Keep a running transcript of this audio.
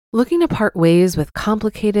Looking to part ways with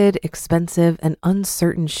complicated, expensive, and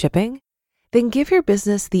uncertain shipping? Then give your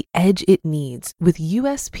business the edge it needs with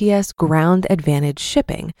USPS Ground Advantage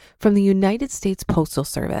shipping from the United States Postal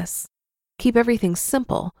Service. Keep everything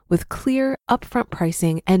simple with clear, upfront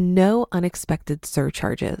pricing and no unexpected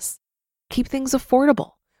surcharges. Keep things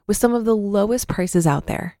affordable with some of the lowest prices out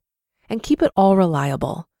there. And keep it all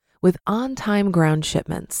reliable with on-time ground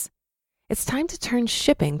shipments. It's time to turn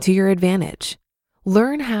shipping to your advantage.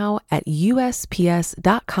 Learn how at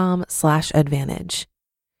USPS.com/advantage.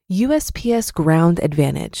 USPS Ground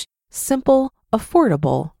Advantage. Simple,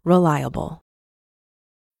 affordable, reliable.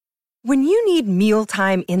 When you need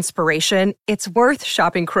mealtime inspiration, it's worth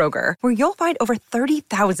shopping Kroger, where you'll find over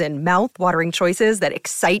 30,000 mouth-watering choices that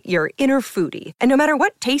excite your inner foodie. And no matter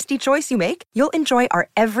what tasty choice you make, you'll enjoy our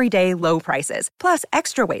everyday low prices, plus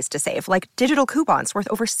extra ways to save, like digital coupons worth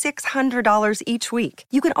over $600 each week.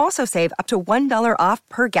 You can also save up to $1 off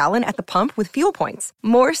per gallon at the pump with fuel points.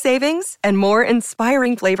 More savings and more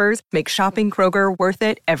inspiring flavors make shopping Kroger worth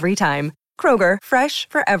it every time. Kroger, fresh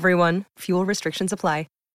for everyone. Fuel restrictions apply.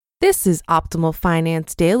 This is Optimal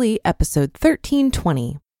Finance Daily, episode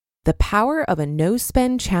 1320, The Power of a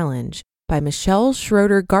No-Spend Challenge by Michelle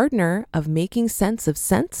Schroeder Gardner of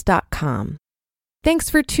MakingSenseOfCents.com.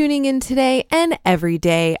 Thanks for tuning in today and every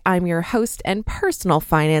day. I'm your host and personal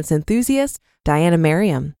finance enthusiast, Diana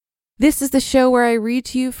Merriam. This is the show where I read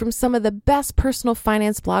to you from some of the best personal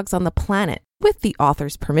finance blogs on the planet, with the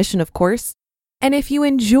author's permission, of course. And if you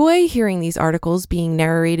enjoy hearing these articles being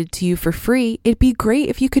narrated to you for free, it'd be great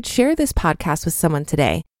if you could share this podcast with someone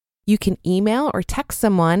today. You can email or text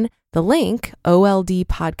someone the link,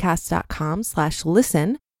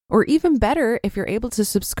 oldpodcast.com/listen, or even better, if you're able to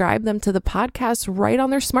subscribe them to the podcast right on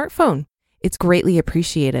their smartphone. It's greatly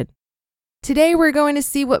appreciated. Today, we're going to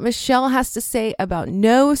see what Michelle has to say about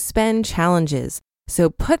no-spend challenges. So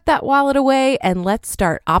put that wallet away and let's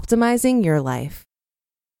start optimizing your life.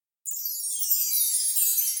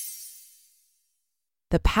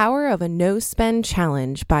 The Power of a No-Spend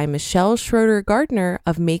Challenge by Michelle Schroeder Gardner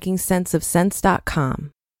of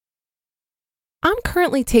MakingSenseOfCents.com. I'm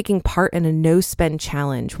currently taking part in a no-spend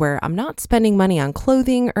challenge where I'm not spending money on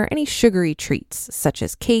clothing or any sugary treats, such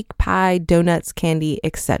as cake, pie, donuts, candy,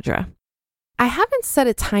 etc. I haven't set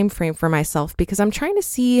a time frame for myself because I'm trying to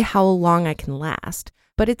see how long I can last,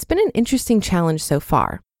 but it's been an interesting challenge so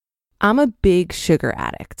far. I'm a big sugar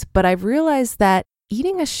addict, but I've realized that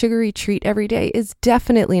eating a sugary treat every day is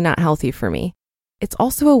definitely not healthy for me. It's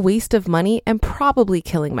also a waste of money and probably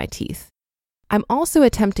killing my teeth. I'm also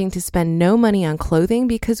attempting to spend no money on clothing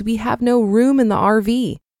because we have no room in the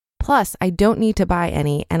RV. Plus, I don't need to buy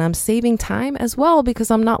any, and I'm saving time as well because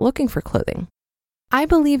I'm not looking for clothing. I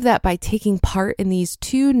believe that by taking part in these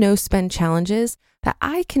two no-spend challenges, that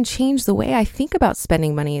I can change the way I think about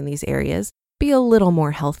spending money in these areas, be a little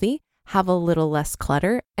more healthy, have a little less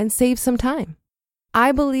clutter, and save some time.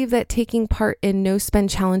 I believe that taking part in no-spend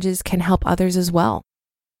challenges can help others as well.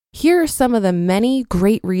 Here are some of the many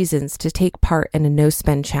great reasons to take part in a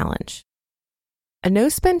no-spend challenge. A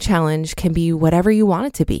no-spend challenge can be whatever you want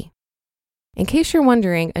it to be. In case you're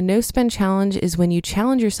wondering, a no-spend challenge is when you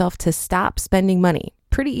challenge yourself to stop spending money.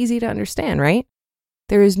 Pretty easy to understand, right?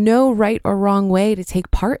 There is no right or wrong way to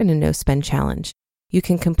take part in a no-spend challenge. You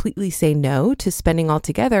can completely say no to spending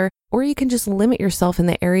altogether, or you can just limit yourself in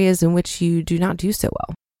the areas in which you do not do so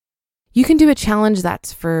well. You can do a challenge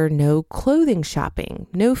that's for no clothing shopping,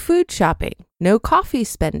 no food shopping, no coffee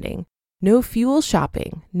spending, no fuel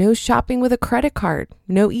shopping, no shopping with a credit card,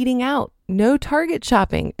 no eating out, no Target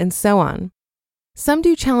shopping, and so on. Some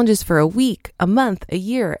do challenges for a week, a month, a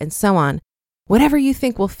year, and so on, whatever you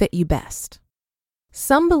think will fit you best.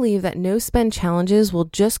 Some believe that no-spend challenges will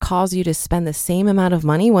just cause you to spend the same amount of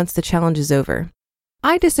money once the challenge is over.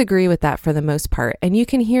 I disagree with that for the most part, and you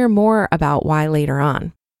can hear more about why later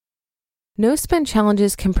on. No-spend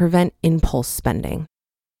challenges can prevent impulse spending.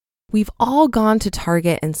 We've all gone to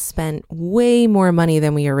Target and spent way more money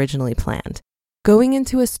than we originally planned. Going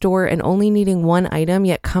into a store and only needing one item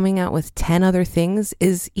yet coming out with 10 other things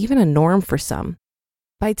is even a norm for some.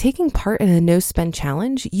 By taking part in a no-spend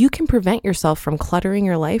challenge, you can prevent yourself from cluttering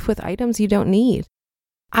your life with items you don't need.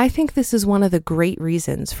 I think this is one of the great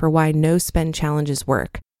reasons for why no-spend challenges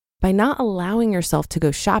work. By not allowing yourself to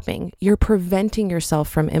go shopping, you're preventing yourself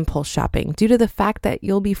from impulse shopping due to the fact that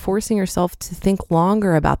you'll be forcing yourself to think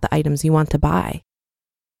longer about the items you want to buy.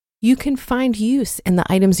 You can find use in the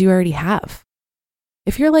items you already have.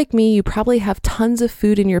 If you're like me, you probably have tons of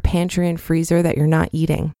food in your pantry and freezer that you're not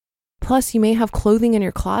eating. Plus, you may have clothing in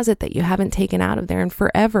your closet that you haven't taken out of there in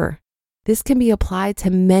forever. This can be applied to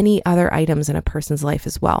many other items in a person's life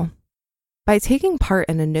as well. By taking part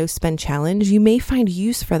in a no-spend challenge, you may find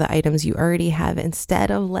use for the items you already have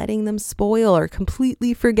instead of letting them spoil or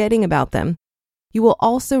completely forgetting about them. You will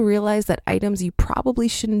also realize that items you probably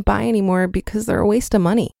shouldn't buy anymore because they're a waste of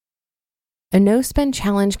money. A no-spend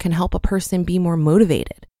challenge can help a person be more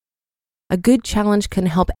motivated. A good challenge can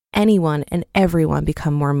help anyone and everyone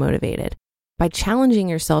become more motivated. By challenging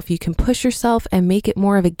yourself, you can push yourself and make it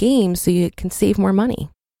more of a game so you can save more money.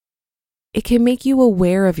 It can make you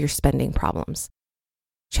aware of your spending problems.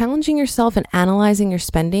 Challenging yourself and analyzing your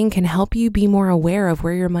spending can help you be more aware of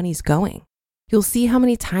where your money's going. You'll see how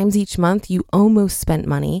many times each month you almost spent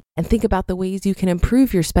money and think about the ways you can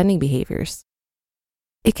improve your spending behaviors.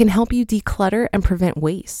 It can help you declutter and prevent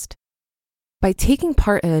waste. By taking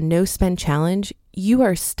part in a no-spend challenge, you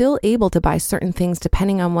are still able to buy certain things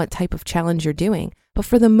depending on what type of challenge you're doing, but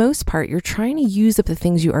for the most part, you're trying to use up the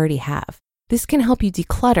things you already have. This can help you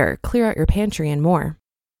declutter, clear out your pantry, and more.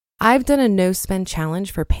 I've done a no-spend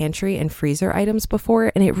challenge for pantry and freezer items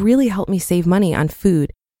before, and it really helped me save money on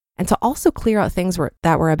food and to also clear out things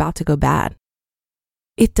that were about to go bad.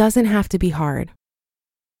 It doesn't have to be hard.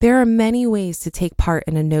 There are many ways to take part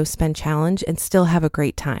in a no-spend challenge and still have a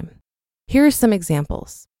great time. Here are some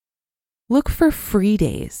examples. Look for free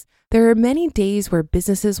days. There are many days where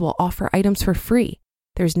businesses will offer items for free.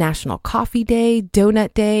 There's National Coffee Day,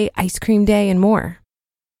 Donut Day, Ice Cream Day, and more.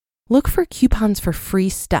 Look for coupons for free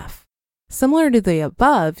stuff. Similar to the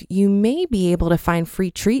above, you may be able to find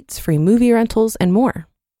free treats, free movie rentals, and more.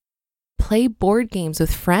 Play board games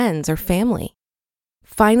with friends or family.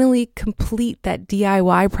 Finally, complete that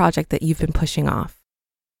DIY project that you've been pushing off.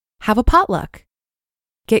 Have a potluck.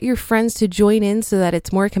 Get your friends to join in so that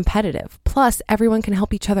it's more competitive. Plus, everyone can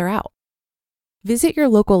help each other out. Visit your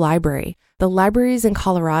local library. The libraries in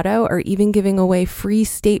Colorado are even giving away free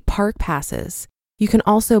state park passes. You can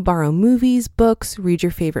also borrow movies, books, read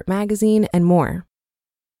your favorite magazine, and more.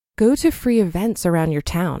 Go to free events around your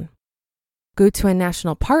town. Go to a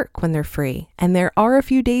national park when they're free, and there are a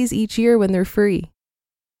few days each year when they're free.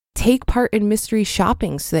 Take part in mystery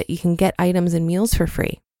shopping so that you can get items and meals for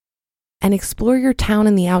free. And explore your town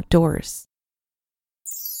in the outdoors.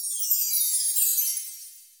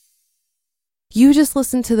 You just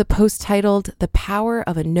listened to the post titled The Power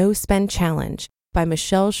of a No-Spend Challenge by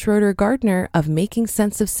Michelle Schroeder Gardner of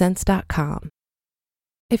MakingSenseOfCents.com.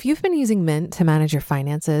 If you've been using Mint to manage your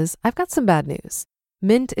finances, I've got some bad news.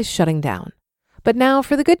 Mint is shutting down. But now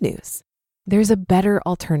for the good news. There's a better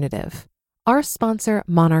alternative. Our sponsor,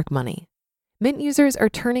 Monarch Money. Mint users are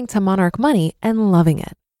turning to Monarch Money and loving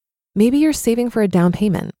it. Maybe you're saving for a down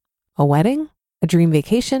payment, a wedding, a dream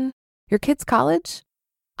vacation, your kid's college.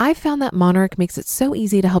 I've found that Monarch makes it so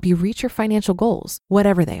easy to help you reach your financial goals,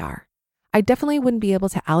 whatever they are. I definitely wouldn't be able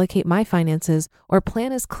to allocate my finances or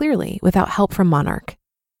plan as clearly without help from Monarch.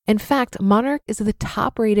 In fact, Monarch is the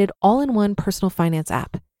top-rated all-in-one personal finance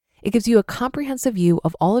app. It gives you a comprehensive view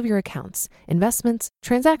of all of your accounts, investments,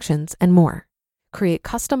 transactions, and more. Create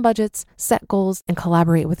custom budgets, set goals, and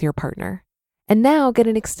collaborate with your partner. And now get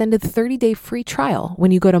an extended 30-day free trial when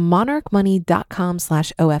you go to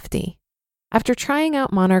monarchmoney.com/OFD. After trying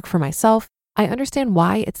out Monarch for myself, I understand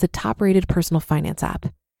why it's the top-rated personal finance app.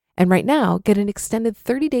 And right now, get an extended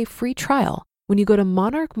 30-day free trial when you go to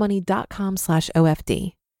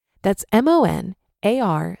monarchmoney.com/OFD. That's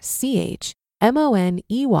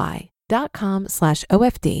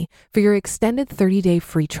monarchmoney.com/OFD for your extended 30-day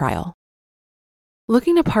free trial.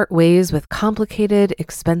 Looking to part ways with complicated,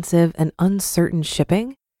 expensive, and uncertain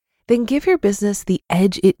shipping? Then give your business the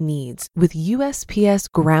edge it needs with USPS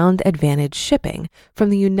Ground Advantage shipping from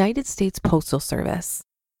the United States Postal Service.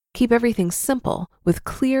 Keep everything simple with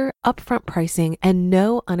clear, upfront pricing and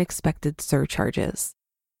no unexpected surcharges.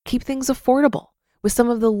 Keep things affordable with some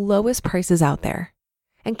of the lowest prices out there.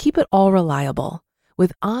 And keep it all reliable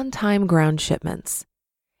with on-time ground shipments.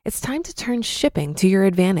 It's time to turn shipping to your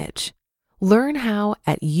advantage. Learn how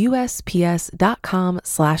at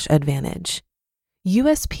USPS.com/advantage.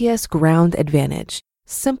 USPS Ground Advantage.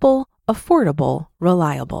 Simple, affordable,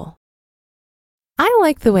 reliable. I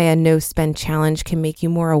like the way a no-spend challenge can make you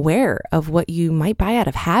more aware of what you might buy out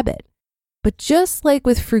of habit. But just like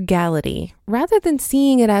with frugality, rather than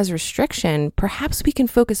seeing it as restriction, perhaps we can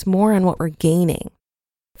focus more on what we're gaining.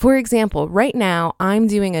 For example, right now I'm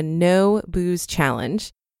doing a no booze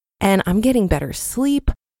challenge and I'm getting better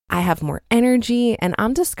sleep. I have more energy, and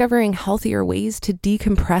I'm discovering healthier ways to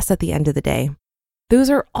decompress at the end of the day. Those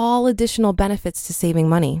are all additional benefits to saving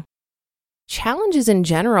money. Challenges in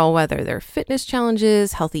general, whether they're fitness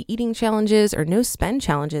challenges, healthy eating challenges, or no spend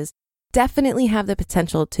challenges, definitely have the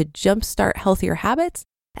potential to jumpstart healthier habits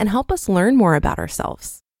and help us learn more about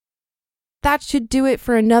ourselves. That should do it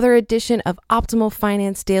for another edition of Optimal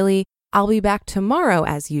Finance Daily. I'll be back tomorrow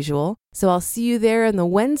as usual, so I'll see you there in the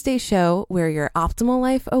Wednesday show where your optimal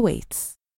life awaits.